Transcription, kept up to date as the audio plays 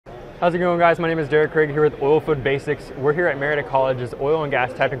How's it going, guys? My name is Derek Craig here with Oilfield Basics. We're here at Merida College's Oil and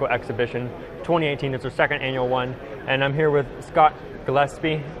Gas Technical Exhibition 2018. It's our second annual one. And I'm here with Scott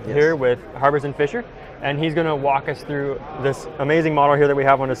Gillespie here with Harbors and Fisher. And he's going to walk us through this amazing model here that we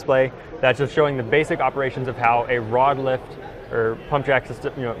have on display that's just showing the basic operations of how a rod lift or pump jack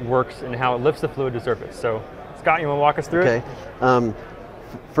system works and how it lifts the fluid to surface. So Scott, you want to walk us through it?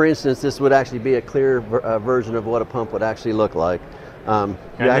 For instance, this would actually be a clear version of what a pump would actually look like. And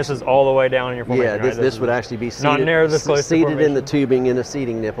this is all the way down in your formation, yeah, right? this would actually be seated, not near this close seated in the tubing in a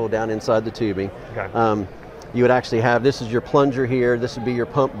seating nipple down inside the tubing. Okay. You would actually have, this is your plunger here, this would be your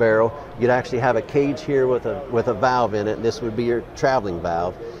pump barrel. You'd actually have a cage here with a valve in it. This would be your traveling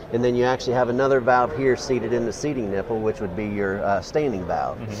valve. And then you actually have another valve here seated in the seating nipple, which would be your standing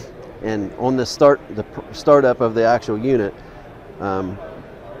valve. Mm-hmm. And on the startup of the actual unit,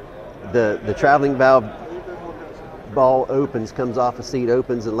 the traveling valve ball opens, comes off a seat,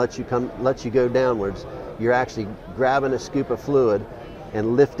 opens, and lets you go downwards. You're actually grabbing a scoop of fluid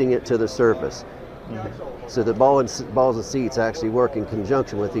and lifting it to the surface. Mm-hmm. So the balls and seats actually work in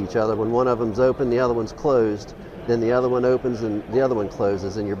conjunction with each other. When one of them's open, the other one's closed. Then the other one opens and the other one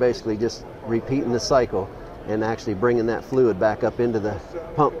closes, and you're basically just repeating the cycle and actually bringing that fluid back up into the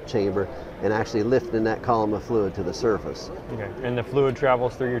pump chamber and actually lifting that column of fluid to the surface. Okay, and the fluid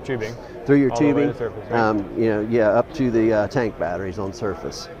travels through your tubing? Through your tubing, the surface, right? Up to the tank batteries on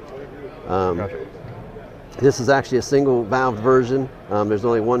surface. Gotcha. This is actually a single valve version. There's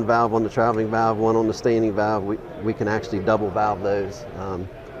only one valve on the traveling valve, one on the standing valve. We can actually double valve those.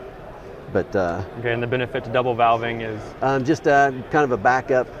 Okay, and the benefit to double valving is? Just kind of a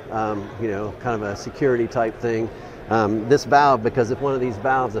backup, kind of a security type thing. This valve, because if one of these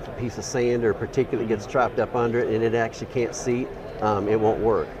valves, if a piece of sand or particulate gets trapped up under it and it actually can't seat, it won't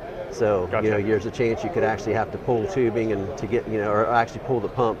work. So, gotcha. There's a chance you could actually have to pull tubing and to get, or actually pull the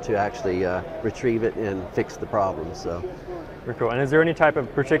pump to actually retrieve it and fix the problem. So, very cool. And is there any type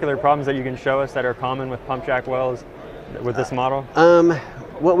of particular problems that you can show us that are common with pump jack wells with this model?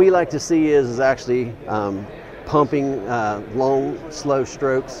 What we like to see is actually pumping long, slow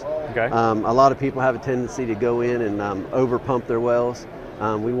strokes. Okay. A lot of people have a tendency to go in and over pump their wells.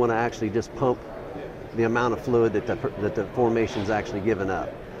 We want to actually just pump the amount of fluid that the formation's actually given up.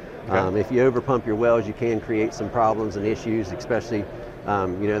 Okay. If you over pump your wells, you can create some problems and issues, especially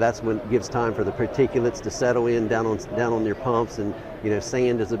that's when it gives time for the particulates to settle in down on your pumps, and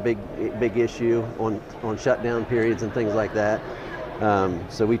sand is a big issue on shutdown periods and things like that.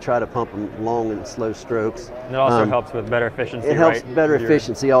 So we try to pump them long and slow strokes. And it also helps with better efficiency, It helps better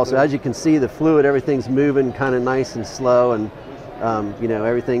efficiency also. As you can see, the fluid, everything's moving kind of nice and slow, and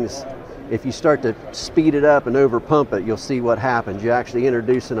everything's, if you start to speed it up and over pump it, you'll see what happens. You're actually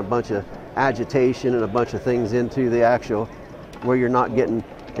introducing a bunch of agitation and a bunch of things into the actual, where you're not getting,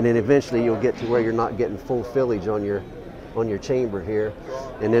 and then eventually you'll get to where you're not getting full fillage on your chamber here.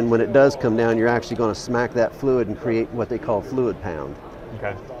 And then when it does come down, you're actually going to smack that fluid and create what they call fluid pound.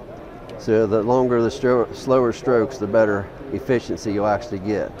 Okay. So the longer the slower strokes, the better efficiency you'll actually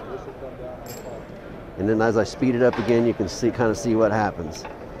get. And then as I speed it up again, you can kind of see what happens.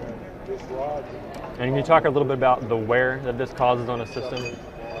 And can you talk a little bit about the wear that this causes on a system?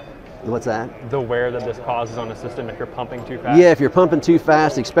 What's that? The wear that this causes on a system if you're pumping too fast? Yeah, if you're pumping too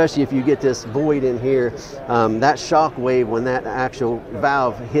fast, especially if you get this void in here, that shock wave, when that actual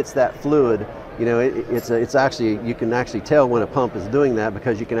valve hits that fluid, it's actually, you can actually tell when a pump is doing that,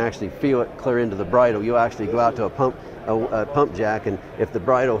 because you can actually feel it clear into the bridle. You'll actually go out to a pump jack, and if the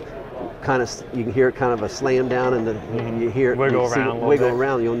bridle kind of, you can hear it kind of a slam down, and you hear it wiggle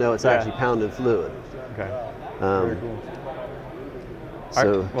around, you'll know it's actually pounding fluid. Okay. Very cool.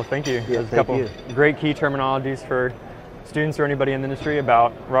 So, all right. Well, thank you. Yeah, There's a couple great key terminologies for students or anybody in the industry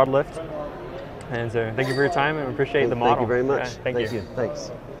about rod lift. And so thank you for your time, and we appreciate the model. Thank you very much. Yeah, thank you. Thanks.